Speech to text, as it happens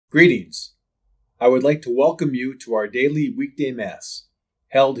Greetings. I would like to welcome you to our daily weekday Mass,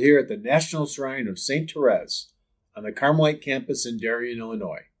 held here at the National Shrine of St. Therese on the Carmelite campus in Darien,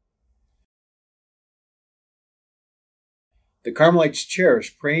 Illinois. The Carmelites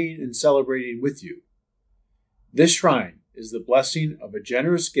cherish praying and celebrating with you. This shrine is the blessing of a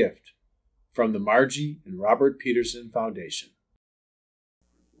generous gift from the Margie and Robert Peterson Foundation.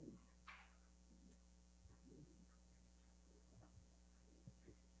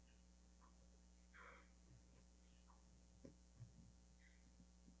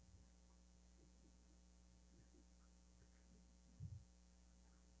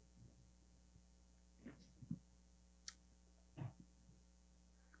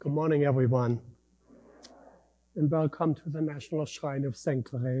 Good morning, everyone, and welcome to the National Shrine of St.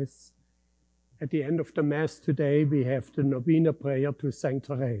 Therese. At the end of the Mass today, we have the Novena prayer to St.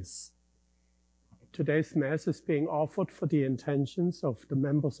 Therese. Today's Mass is being offered for the intentions of the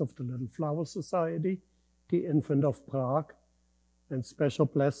members of the Little Flower Society, the Infant of Prague, and special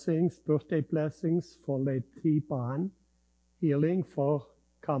blessings, birthday blessings for late T. Bahn, healing for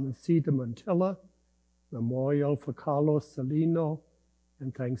Carmen C. de Montilla, memorial for Carlos Salino,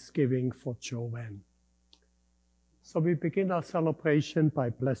 and thanksgiving for Joanne. So we begin our celebration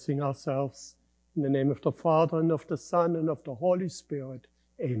by blessing ourselves in the name of the Father, and of the Son, and of the Holy Spirit.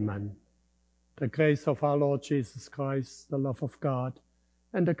 Amen. The grace of our Lord Jesus Christ, the love of God,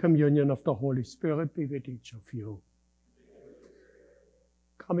 and the communion of the Holy Spirit be with each of you.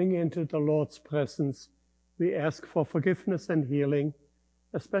 Coming into the Lord's presence, we ask for forgiveness and healing,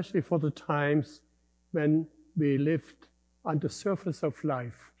 especially for the times when we lived on the surface of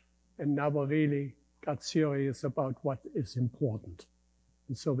life and never really got serious about what is important.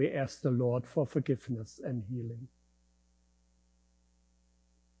 And so we ask the Lord for forgiveness and healing.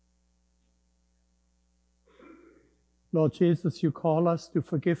 Lord Jesus, you call us to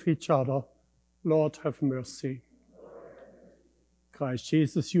forgive each other. Lord, have mercy. Christ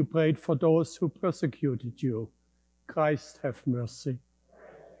Jesus, you prayed for those who persecuted you. Christ, have mercy.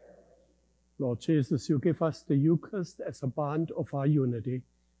 Lord Jesus, you give us the Eucharist as a bond of our unity.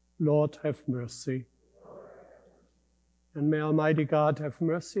 Lord, have mercy. And may Almighty God have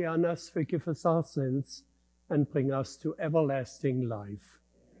mercy on us, forgive us our sins, and bring us to everlasting life.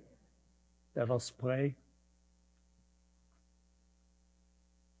 Let us pray.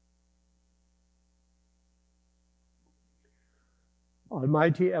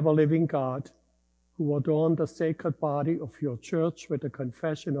 Almighty ever-living God, who adorned the sacred body of your church with the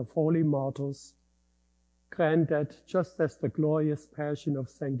confession of holy martyrs, grant that, just as the glorious passion of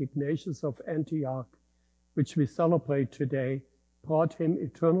St. Ignatius of Antioch, which we celebrate today, brought him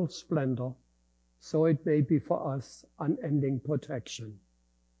eternal splendor, so it may be for us unending protection.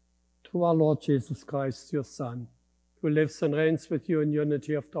 Through our Lord Jesus Christ, your Son, who lives and reigns with you in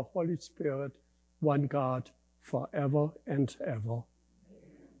unity of the Holy Spirit, one God, forever and ever.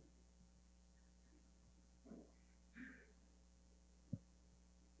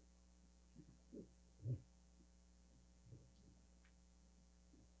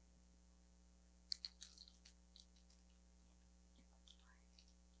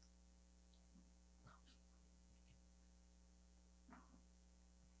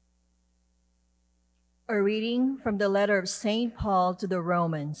 A reading from the letter of St. Paul to the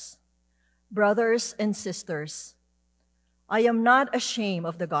Romans. Brothers and sisters, I am not ashamed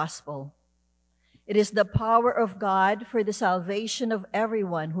of the gospel. It is the power of God for the salvation of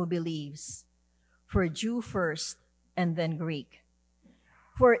everyone who believes, for Jew first and then Greek.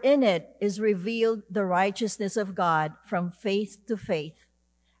 For in it is revealed the righteousness of God from faith to faith,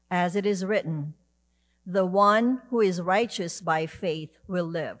 as it is written, the one who is righteous by faith will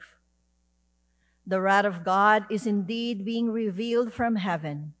live. The wrath of God is indeed being revealed from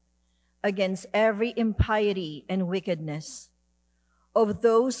heaven against every impiety and wickedness of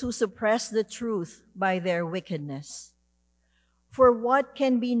those who suppress the truth by their wickedness. For what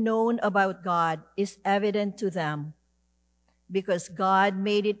can be known about God is evident to them, because God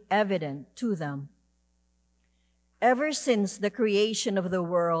made it evident to them. Ever since the creation of the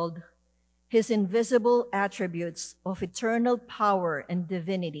world, his invisible attributes of eternal power and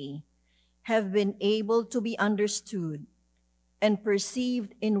divinity have been able to be understood and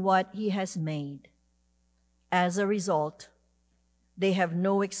perceived in what he has made. As a result, they have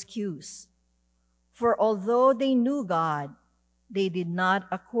no excuse, for although they knew God, they did not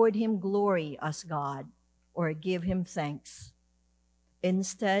accord him glory as God or give him thanks.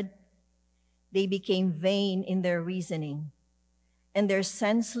 Instead, they became vain in their reasoning, and their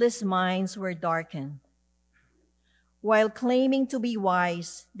senseless minds were darkened. While claiming to be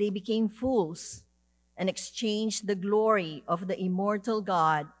wise, they became fools and exchanged the glory of the immortal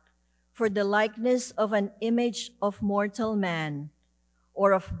God for the likeness of an image of mortal man,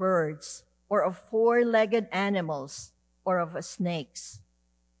 or of birds, or of four-legged animals, or of snakes.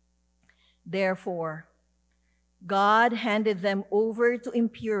 Therefore, God handed them over to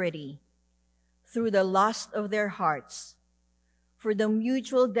impurity through the lust of their hearts, for the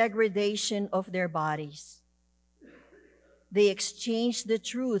mutual degradation of their bodies. They exchanged the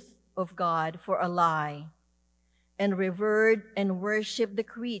truth of God for a lie, and revered and worshiped the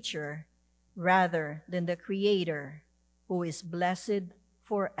creature rather than the Creator, who is blessed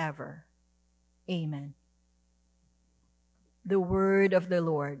forever. Amen. The word of the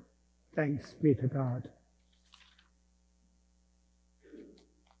Lord. Thanks be to God.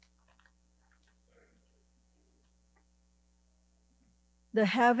 The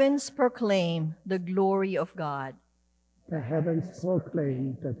heavens proclaim the glory of God. The heavens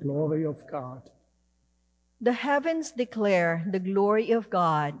proclaim the glory of God. The heavens declare the glory of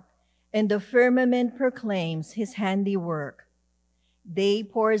God, and the firmament proclaims his handiwork. Day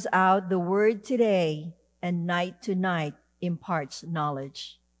pours out the word today, and night to night imparts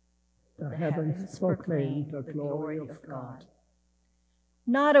knowledge. The heavens proclaim the glory of God.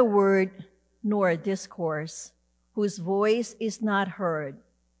 Not a word nor a discourse, whose voice is not heard.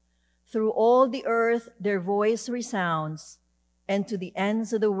 Through all the earth their voice resounds, and to the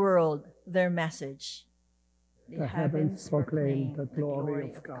ends of the world their message. The heavens proclaim the glory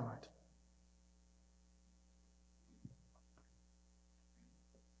of God.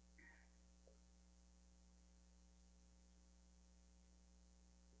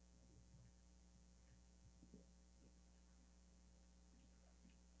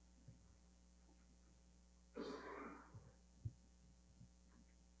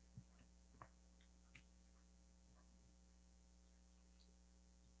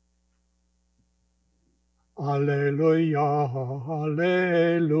 Alleluia,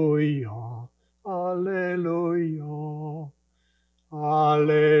 alleluia, alleluia,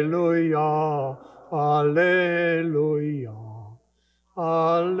 alleluia, alleluia,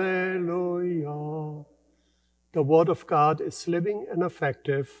 alleluia. The Word of God is living and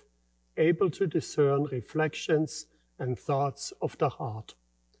effective, able to discern reflections and thoughts of the heart.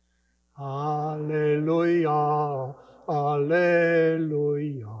 Alleluia,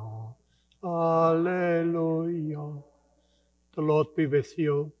 alleluia. Alleluia. The Lord be with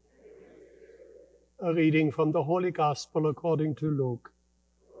you. A reading from the Holy Gospel according to Luke.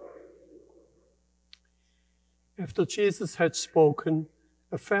 After Jesus had spoken,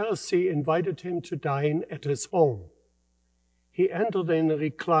 a Pharisee invited him to dine at his home. He entered and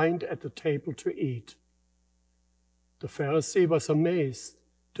reclined at the table to eat. The Pharisee was amazed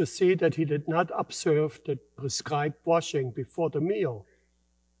to see that he did not observe the prescribed washing before the meal.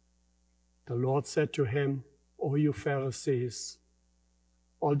 The Lord said to him, "O you Pharisees,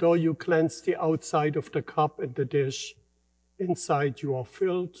 although you cleanse the outside of the cup and the dish, inside you are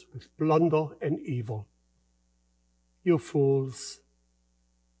filled with plunder and evil. You fools,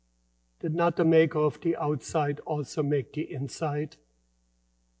 did not the maker of the outside also make the inside?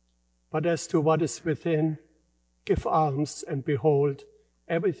 But as to what is within, give alms, and behold,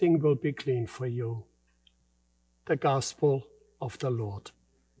 everything will be clean for you." The Gospel of the Lord.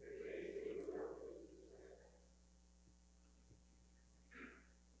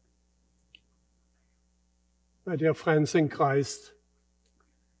 My dear friends in Christ,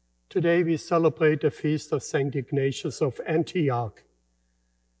 today we celebrate the feast of St. Ignatius of Antioch.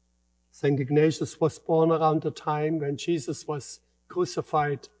 St. Ignatius was born around the time when Jesus was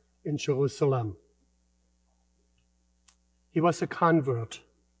crucified in Jerusalem. He was a convert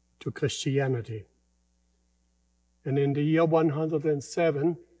to Christianity. And in the year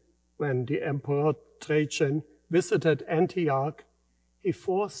 107, when the Emperor Trajan visited Antioch, he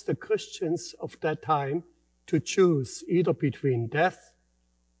forced the Christians of that time to choose either between death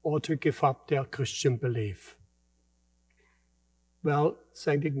or to give up their Christian belief. Well,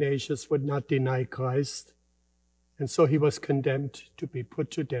 St. Ignatius would not deny Christ, and so he was condemned to be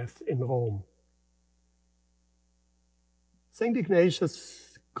put to death in Rome. St.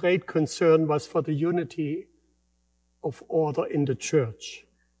 Ignatius' great concern was for the unity of order in the Church.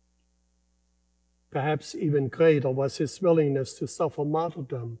 Perhaps even greater was his willingness to suffer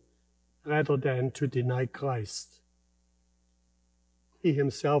martyrdom rather than to deny Christ. He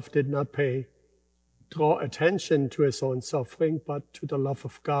himself did not draw attention to his own suffering, but to the love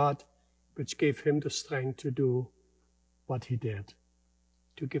of God, which gave him the strength to do what he did,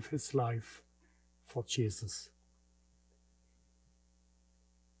 to give his life for Jesus.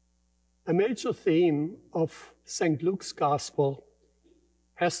 A major theme of St. Luke's Gospel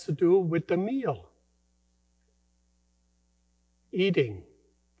has to do with the meal, eating,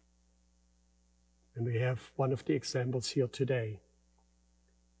 And we have one of the examples here today.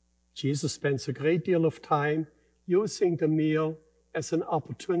 Jesus spends a great deal of time using the meal as an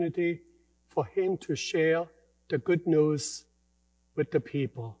opportunity for him to share the good news with the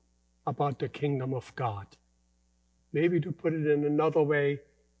people about the kingdom of God. Maybe to put it in another way,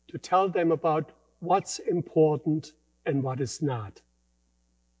 to tell them about what's important and what is not.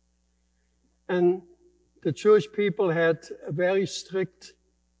 And the Jewish people had a very strict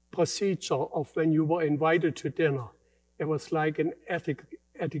procedure of when you were invited to dinner. It was like an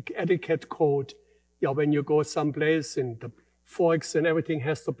etiquette code. Yeah, when you go someplace and the forks and everything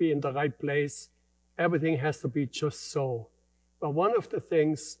has to be in the right place, everything has to be just so. But one of the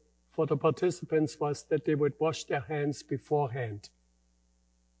things for the participants was that they would wash their hands beforehand.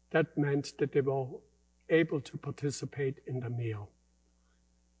 That meant that they were able to participate in the meal.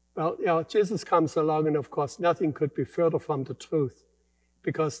 Well, yeah, Jesus comes along, and of course nothing could be further from the truth,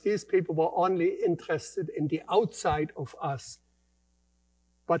 because these people were only interested in the outside of us,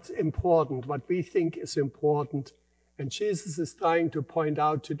 what's important, what we think is important. And Jesus is trying to point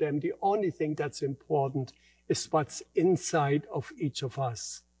out to them the only thing that's important is what's inside of each of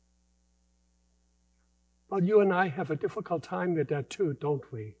us. Well, you and I have a difficult time with that too, don't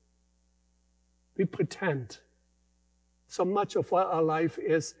we? We pretend. So much of our life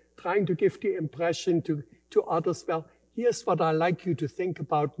is trying to give the impression to others, well, here's what I like you to think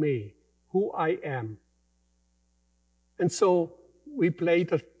about me, who I am. And so we play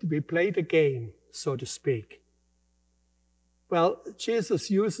the game, so to speak. Well, Jesus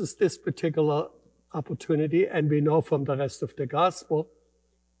uses this particular opportunity, and we know from the rest of the gospel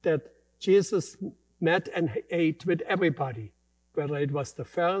that Jesus met and ate with everybody, whether it was the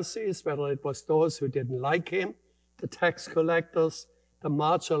Pharisees, whether it was those who didn't like him, the tax collectors, the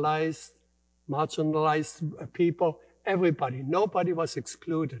marginalized people, everybody. Nobody was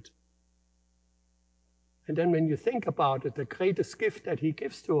excluded. And then when you think about it, the greatest gift that he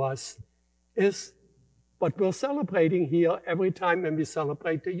gives to us is what we're celebrating here every time when we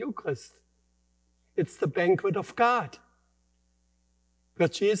celebrate the Eucharist. It's the banquet of God, where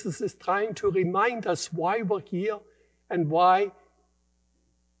Jesus is trying to remind us why we're here and why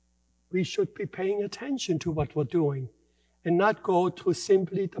we should be paying attention to what we're doing and not go through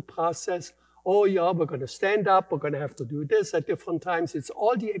simply the process, oh yeah, we're going to stand up, we're going to have to do this at different times. It's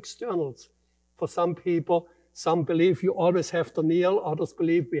all the externals. For some people, some believe you always have to kneel, others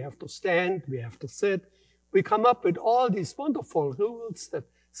believe we have to stand, we have to sit. We come up with all these wonderful rules that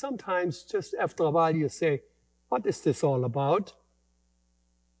sometimes just after a while you say, what is this all about?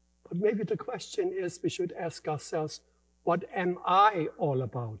 But maybe the question is, we should ask ourselves, what am I all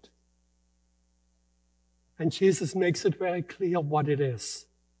about? And Jesus makes it very clear what it is.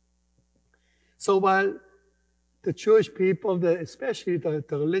 So while the Jewish people, especially the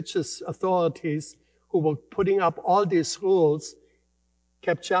religious authorities who were putting up all these rules,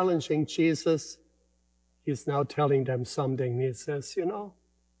 kept challenging Jesus, he's now telling them something. He says, you know,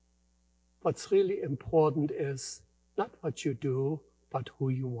 what's really important is not what you do, but who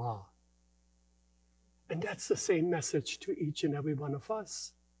you are. And that's the same message to each and every one of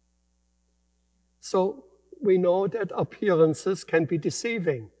us. So we know that appearances can be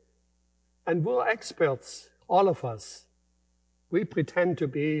deceiving. And we're experts, all of us. We pretend to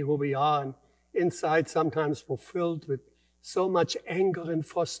be who we are, and inside sometimes we're filled with so much anger and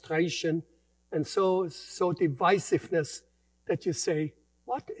frustration and so divisiveness that you say,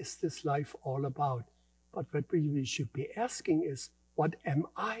 what is this life all about? But what we should be asking is, what am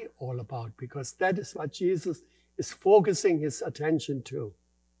I all about? Because that is what Jesus is focusing his attention to.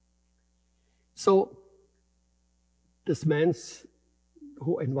 So this man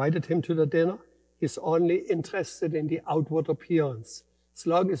who invited him to the dinner is only interested in the outward appearance. As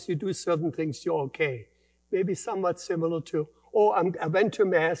long as you do certain things, you're okay. Maybe somewhat similar to, oh, I went to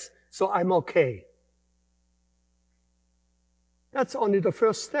Mass, so I'm okay. That's only the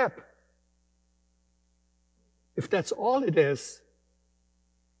first step. If that's all it is,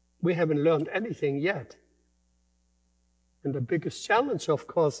 we haven't learned anything yet. And the biggest challenge, of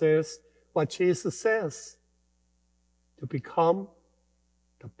course, is what Jesus says, to become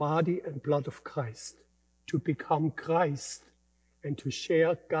the body and blood of Christ, to become Christ, and to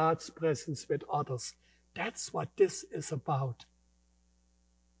share God's presence with others. That's what this is about.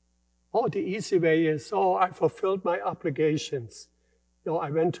 Oh, the easy way is, oh, I fulfilled my obligations. You know, I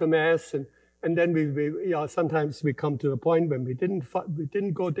went to Mass, and then we sometimes we come to the point when we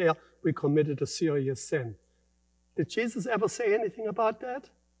didn't go there, we committed a serious sin. Did Jesus ever say anything about that?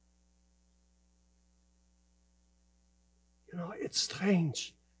 You know, it's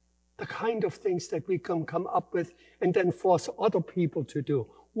strange, the kind of things that we can come up with and then force other people to do.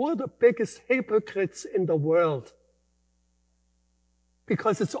 we're the biggest hypocrites in the world.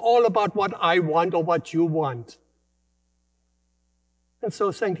 Because it's all about what I want or what you want. And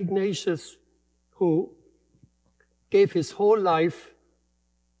so St. Ignatius, who gave his whole life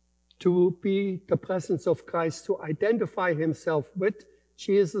to be the presence of Christ, to identify himself with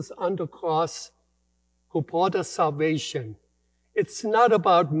Jesus on the cross, who brought us salvation. It's not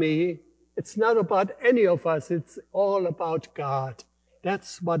about me. It's not about any of us. It's all about God.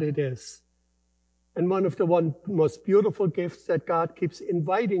 That's what it is. And one of the most beautiful gifts that God keeps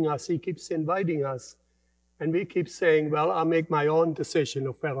inviting us, he keeps inviting us. And we keep saying, well, I'll make my own decision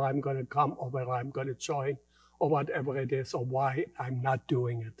of whether I'm going to come or whether I'm going to join or whatever it is or why I'm not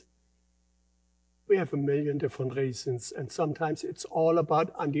doing it. We have a million different reasons, and sometimes it's all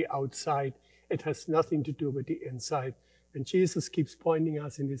about on the outside. It has nothing to do with the inside. And Jesus keeps pointing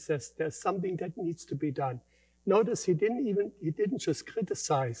us and he says, there's something that needs to be done. Notice he didn't just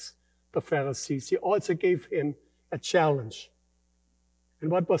criticize the Pharisees. He also gave him a challenge. And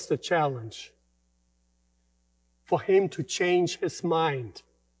what was the challenge? For him to change his mind,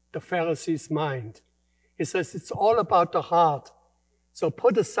 the Pharisees' mind. He says it's all about the heart. So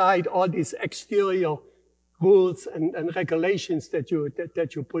put aside all these exterior rules and regulations that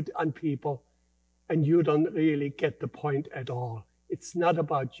you put on people, and you don't really get the point at all. It's not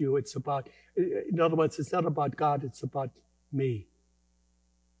about you. It's about, in other words, it's not about God. It's about me.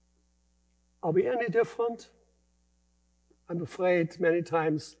 Are we any different? I'm afraid many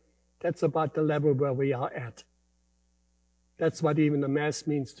times that's about the level where we are at. That's what even the Mass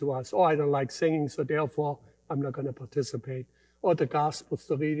means to us. Oh, I don't like singing, so therefore I'm not going to participate. Or the Gospels,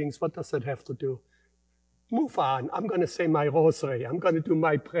 the readings, what does that have to do? Move on. I'm going to say my rosary. I'm going to do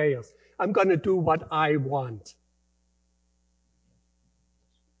my prayers. I'm going to do what I want.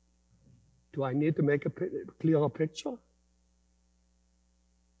 Do I need to make a clearer picture?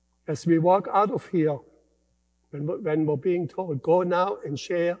 As we walk out of here, when we're being told, go now and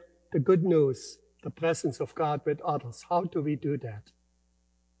share the good news, the presence of God with others, how do we do that?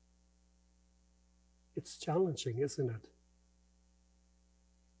 It's challenging, isn't it?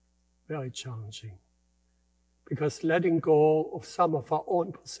 Very challenging. Because letting go of some of our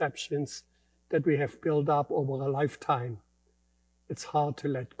own perceptions that we have built up over a lifetime, it's hard to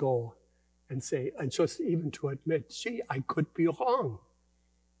let go and say, and just even to admit, gee, I could be wrong.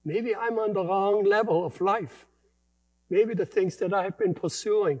 Maybe I'm on the wrong level of life. Maybe the things that I have been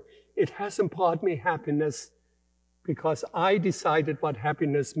pursuing, it hasn't brought me happiness because I decided what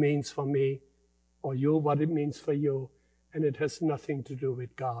happiness means for me, or you, what it means for you, and it has nothing to do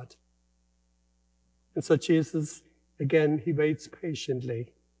with God. And so Jesus, again, he waits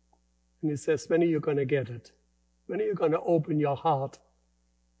patiently. And he says, when are you going to get it? When are you going to open your heart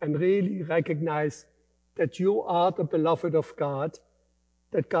and really recognize that you are the beloved of God,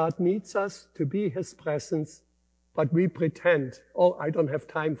 that God needs us to be his presence, but we pretend, oh, I don't have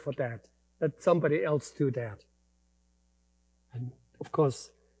time for that. Let somebody else do that. And of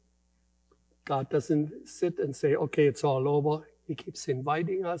course, God doesn't sit and say, okay, it's all over. He keeps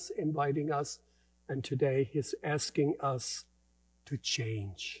inviting us, and today he's asking us to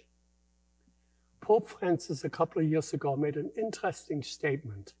change. Pope Francis, a couple of years ago, made an interesting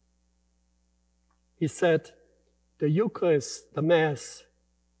statement. He said, the Eucharist, the Mass,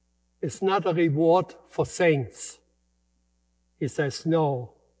 is not a reward for saints. He says,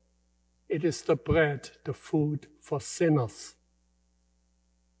 no, it is the bread, the food for sinners.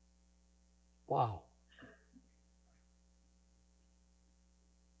 Wow.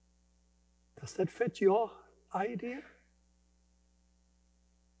 Does that fit your idea?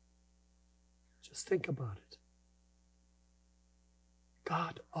 Just think about it.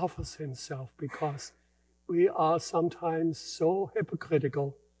 God offers himself because we are sometimes so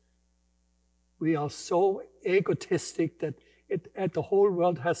hypocritical. We are so egotistic that the whole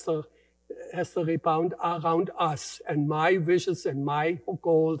world has to rebound around us, and my wishes and my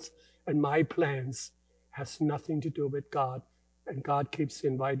goals and my plans has nothing to do with God. And God keeps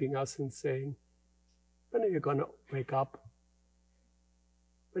inviting us and saying, when are you going to wake up?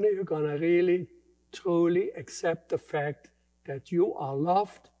 When are you going to really, truly accept the fact that you are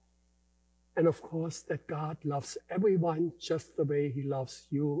loved? And of course, that God loves everyone just the way he loves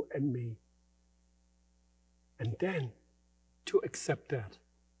you and me. And then to accept that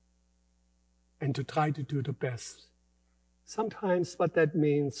and to try to do the best. Sometimes what that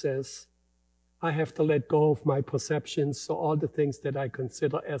means is I have to let go of my perceptions, so all the things that I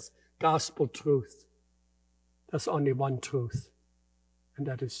consider as gospel truth. There's only one truth, and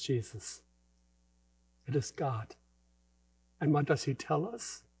that is Jesus. It is God. And what does he tell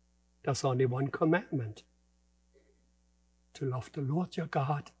us? There's only one commandment. to love the Lord your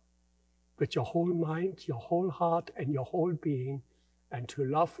God with your whole mind, your whole heart, and your whole being, and to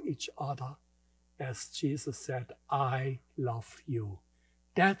love each other as Jesus said, I love you.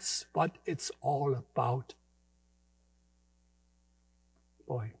 That's what it's all about.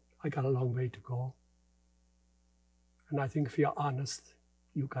 Boy, I got a long way to go. And I think if you're honest,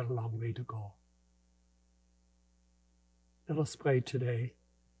 you got a long way to go. Let us pray today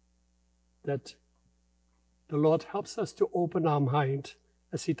that the Lord helps us to open our mind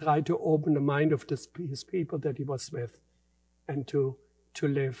as he tried to open the mind of his people that he was with, and to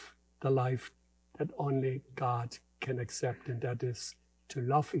live the life that only God can accept, and that is to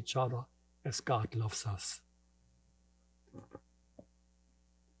love each other as God loves us.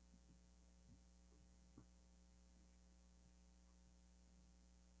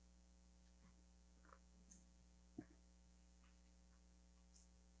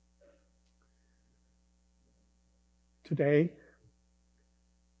 Today,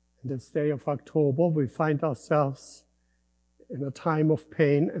 in this day of October, we find ourselves in a time of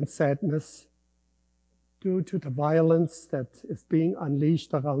pain and sadness due to the violence that is being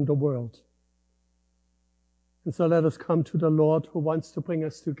unleashed around the world. And so let us come to the Lord who wants to bring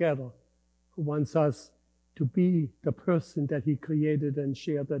us together, who wants us to be the person that he created and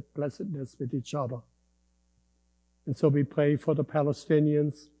share that blessedness with each other. And so we pray for the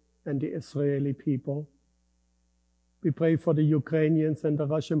Palestinians and the Israeli people. We pray for the Ukrainians and the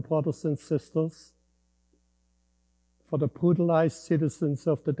Russian brothers and sisters, for the brutalized citizens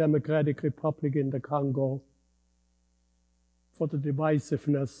of the Democratic Republic in the Congo, for the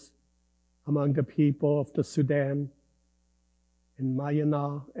divisiveness among the people of the Sudan, in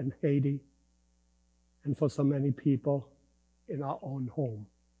Myanmar and Haiti, and for so many people in our own home.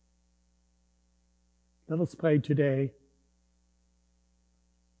 Let us pray today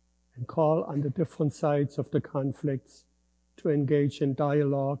and call on the different sides of the conflicts to engage in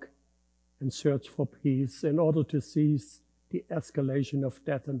dialogue and search for peace in order to cease the escalation of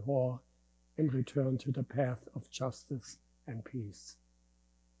death and war and return to the path of justice and peace.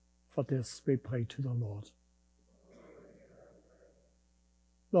 For this we pray to the Lord.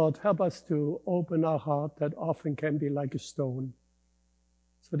 Lord, help us to open our heart that often can be like a stone,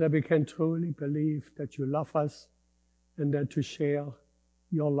 so that we can truly believe that you love us and that to share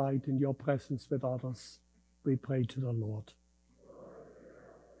your light and your presence with others, we pray to the Lord.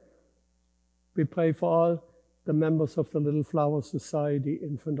 We pray for all the members of the Little Flower Society,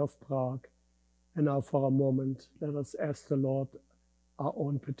 Infant of Prague. And now for a moment, let us ask the Lord our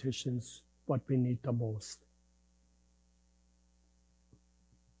own petitions, what we need the most.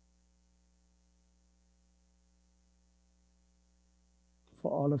 For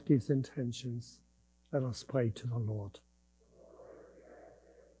all of these intentions, let us pray to the Lord.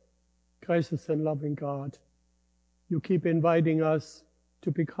 Gracious and loving God, you keep inviting us to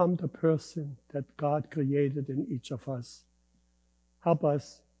become the person that God created in each of us. Help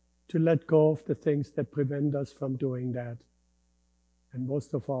us to let go of the things that prevent us from doing that. And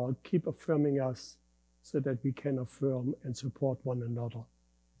most of all, keep affirming us so that we can affirm and support one another.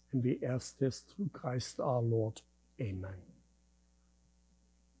 And we ask this through Christ our Lord. Amen.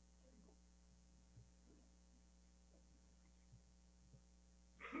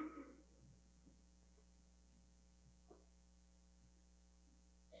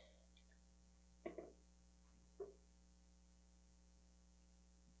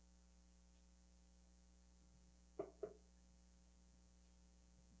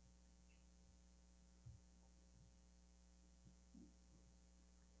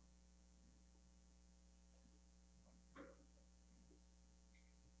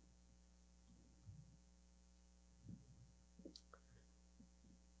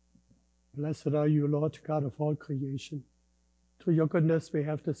 Blessed are you, Lord God of all creation. Through your goodness we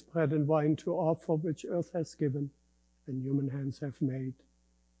have this bread and wine to offer, which earth has given and human hands have made.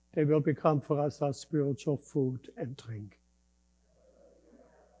 They will become for us our spiritual food and drink.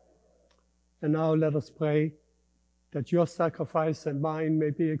 And now let us pray that your sacrifice and mine may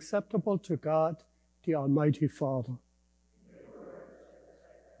be acceptable to God, the Almighty Father.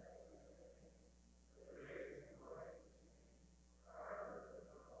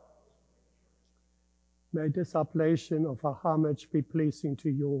 May this oblation of our homage be pleasing to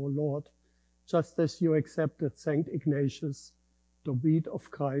you, O Lord, just as you accepted St. Ignatius, the wheat of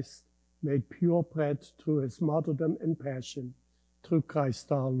Christ, made pure bread through his martyrdom and passion, through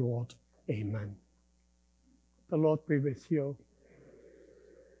Christ our Lord. Amen. The Lord be with you.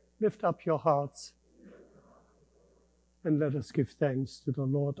 Lift up your hearts, and let us give thanks to the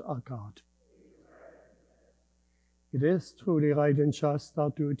Lord our God. It is truly right and just,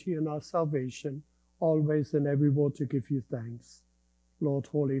 our duty and our salvation, always and everywhere to give you thanks, Lord,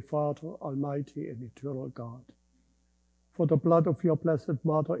 Holy Father, Almighty and eternal God. For the blood of your blessed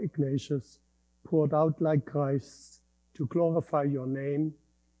Mother Ignatius, poured out like Christ to glorify your name,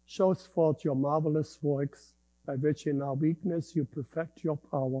 shows forth your marvelous works, by which in our weakness you perfect your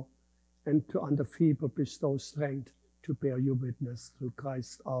power, and to under feeble bestow strength to bear you witness through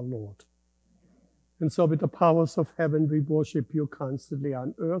Christ our Lord. And so with the powers of heaven we worship you constantly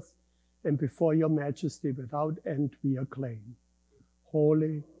on earth, and before your majesty without end we acclaim.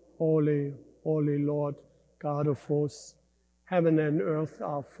 Holy, holy, holy Lord, God of hosts, heaven and earth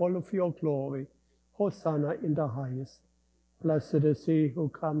are full of your glory. Hosanna in the highest. Blessed is he who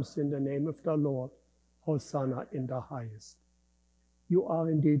comes in the name of the Lord. Hosanna in the highest. You are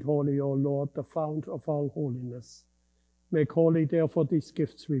indeed holy, O Lord, the fount of all holiness. Make holy, therefore, these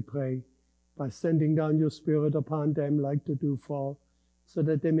gifts, we pray, by sending down your Spirit upon them like the dewfall, so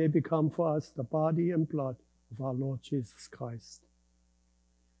that they may become for us the body and blood of our Lord Jesus Christ.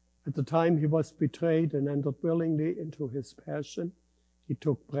 At the time he was betrayed and entered willingly into his passion, he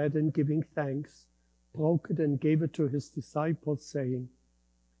took bread and giving thanks, broke it and gave it to his disciples, saying,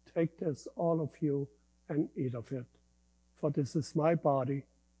 "Take this, all of you, and eat of it, for this is my body,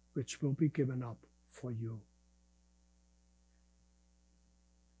 which will be given up for you."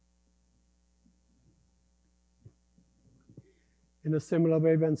 In a similar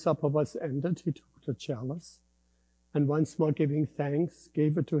way, when supper was ended, he took the chalice, and once more giving thanks,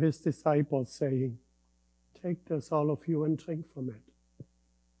 gave it to his disciples, saying, "Take this, all of you, and drink from it.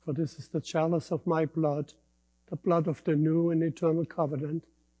 For this is the chalice of my blood, the blood of the new and eternal covenant,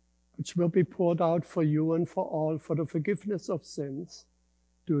 which will be poured out for you and for all for the forgiveness of sins.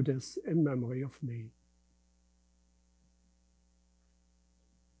 Do this in memory of me."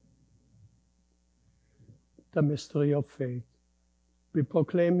 The mystery of faith. We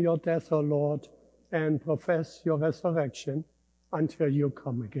proclaim your death, O Lord, and profess your resurrection until you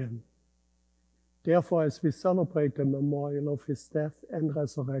come again. Therefore, as we celebrate the memorial of his death and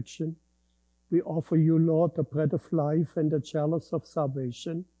resurrection, we offer you, Lord, the bread of life and the chalice of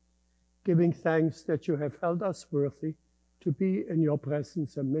salvation, giving thanks that you have held us worthy to be in your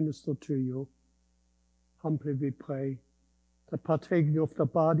presence and minister to you. Humbly we pray that, partaking of the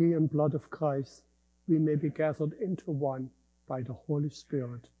body and blood of Christ, we may be gathered into one by the Holy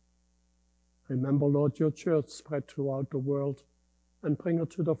Spirit. Remember, Lord, your church spread throughout the world, and bring her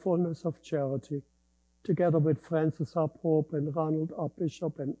to the fullness of charity, together with Francis our Pope and Ronald our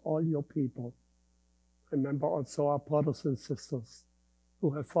Bishop and all your people. Remember also our brothers and sisters who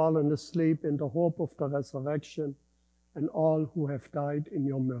have fallen asleep in the hope of the resurrection, and all who have died in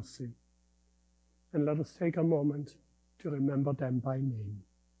your mercy. And let us take a moment to remember them by name.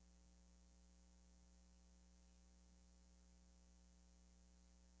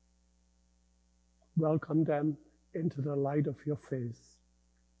 Welcome them into the light of your face.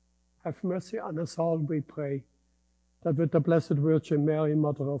 Have mercy on us all, we pray, that with the Blessed Virgin Mary,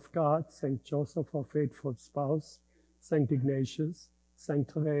 Mother of God, Saint Joseph, our faithful spouse, Saint Ignatius,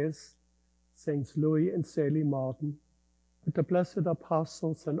 Saint Therese, Saints Louis and Sally Martin, with the blessed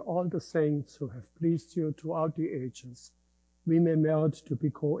apostles and all the saints who have pleased you throughout the ages, we may merit to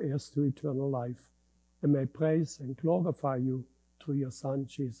be co-heirs to eternal life, and may praise and glorify you through your Son,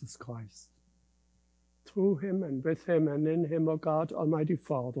 Jesus Christ. Through him and with him and in him, O God, Almighty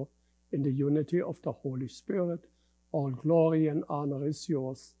Father, in the unity of the Holy Spirit, all glory and honor is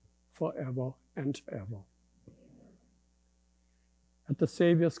yours forever and ever. At the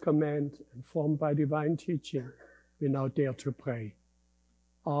Savior's command, informed by divine teaching, we now dare to pray.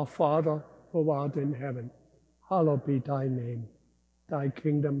 Our Father, who art in heaven, hallowed be thy name. Thy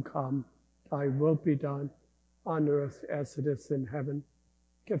kingdom come, thy will be done, on earth as it is in heaven.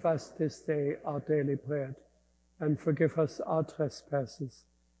 Give us this day our daily bread, and forgive us our trespasses,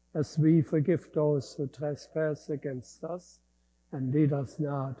 as we forgive those who trespass against us. And lead us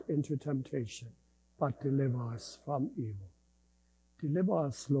not into temptation, but deliver us from evil. Deliver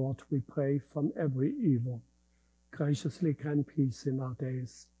us, Lord, we pray, from every evil. Graciously grant peace in our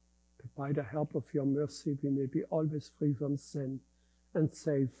days, that by the help of your mercy we may be always free from sin and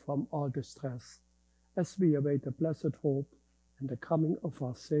safe from all distress, as we await the blessed hope and the coming of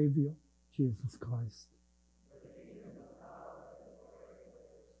our Savior, Jesus Christ.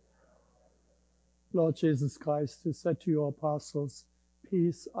 Lord Jesus Christ, who said to your apostles,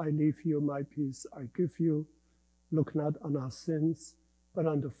 "Peace I leave you, my peace I give you," look not on our sins, but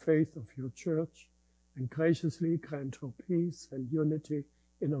on the faith of your church, and graciously grant her peace and unity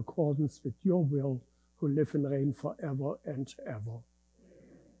in accordance with your will, who live and reign forever and ever.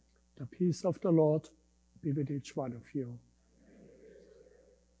 The peace of the Lord be with each one of you.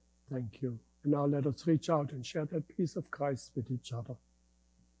 Thank you. And now let us reach out and share that peace of Christ with each other.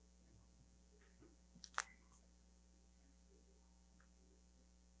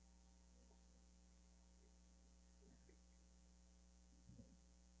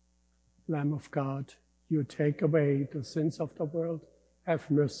 Lamb of God, you take away the sins of the world,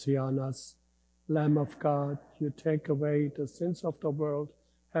 have mercy on us. Lamb of God, you take away the sins of the world,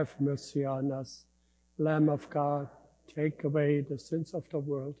 have mercy on us. Lamb of God, take away the sins of the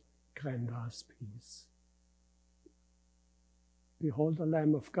world, grant us peace. Behold the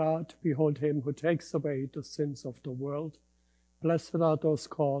Lamb of God, behold him who takes away the sins of the world. Blessed are those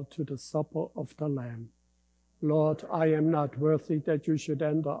called to the supper of the Lamb. Lord, I am not worthy that you should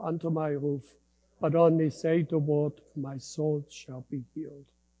enter under my roof, but only say the word, my soul shall be healed.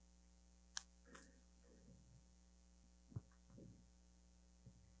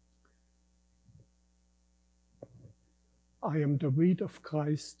 I am the wheat of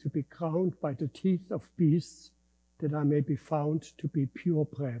Christ, to be crowned by the teeth of beasts, that I may be found to be pure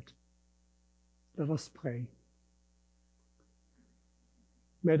bread. Let us pray.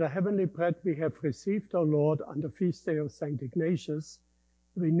 May the heavenly bread we have received, O Lord, on the feast day of St. Ignatius,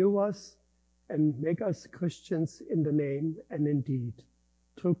 renew us and make us Christians in the name and in deed.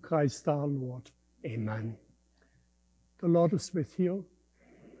 Through Christ our Lord. Amen. The Lord is with you,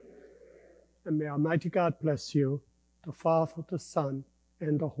 and may Almighty God bless you, the Father, the Son,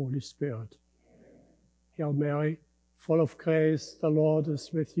 and the Holy Spirit. Hail Mary, full of grace, the Lord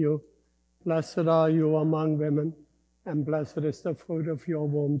is with you. Blessed are you among women, and blessed is the fruit of your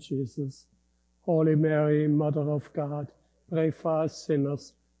womb, Jesus. Holy Mary, Mother of God, pray for us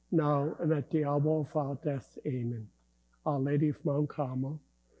sinners, now and at the hour of our death. Amen. Our Lady of Mount Carmel,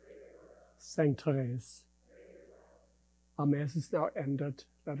 Saint Therese. Our Mass is now ended.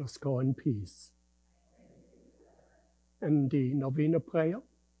 Let us go in peace. And the Novena prayer.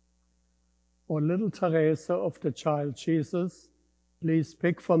 O little Teresa of the child Jesus, please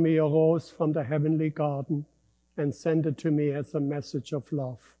pick for me a rose from the heavenly garden and send it to me as a message of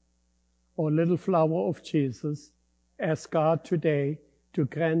love. O little flower of Jesus, ask God today to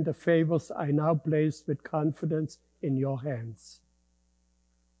grant the favors I now place with confidence in your hands.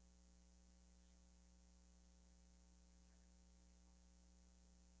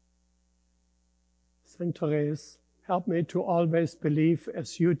 Saint Therese, help me to always believe,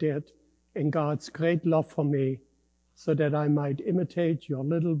 as you did, in God's great love for me, so that I might imitate your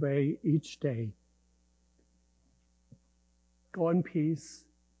little way each day. Go in peace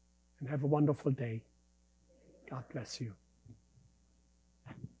and have a wonderful day. God bless you.